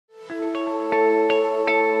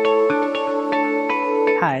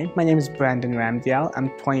Hi, my name is Brandon Ramdial. I'm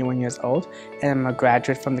 21 years old and I'm a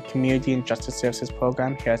graduate from the Community and Justice Services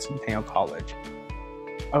program here at Centennial College.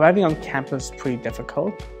 Arriving on campus was pretty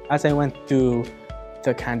difficult. As I went through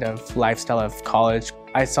the kind of lifestyle of college,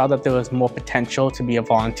 I saw that there was more potential to be a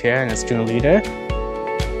volunteer and a student leader.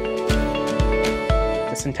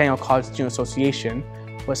 The Centennial College Student Association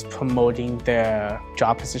was promoting their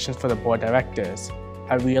job positions for the board directors.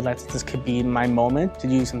 I realized that this could be my moment to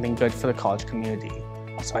do something good for the college community.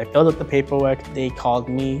 So I filled out the paperwork, they called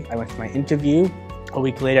me, I went for my interview. A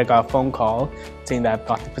week later I got a phone call saying that I've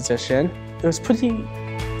got the position. It was pretty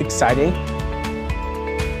exciting.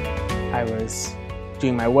 I was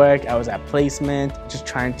doing my work, I was at placement, just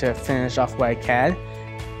trying to finish off what I can.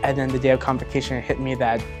 And then the day of convocation it hit me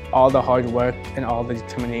that all the hard work and all the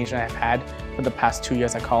determination I've had for the past 2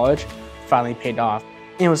 years at college finally paid off.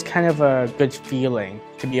 It was kind of a good feeling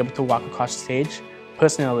to be able to walk across the stage.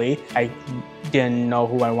 Personally, I didn't know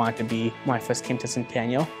who I wanted to be when I first came to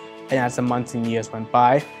Centennial. And as the months and years went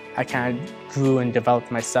by, I kind of grew and developed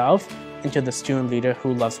myself into the student leader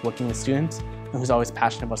who loves working with students and who's always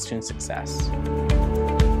passionate about student success.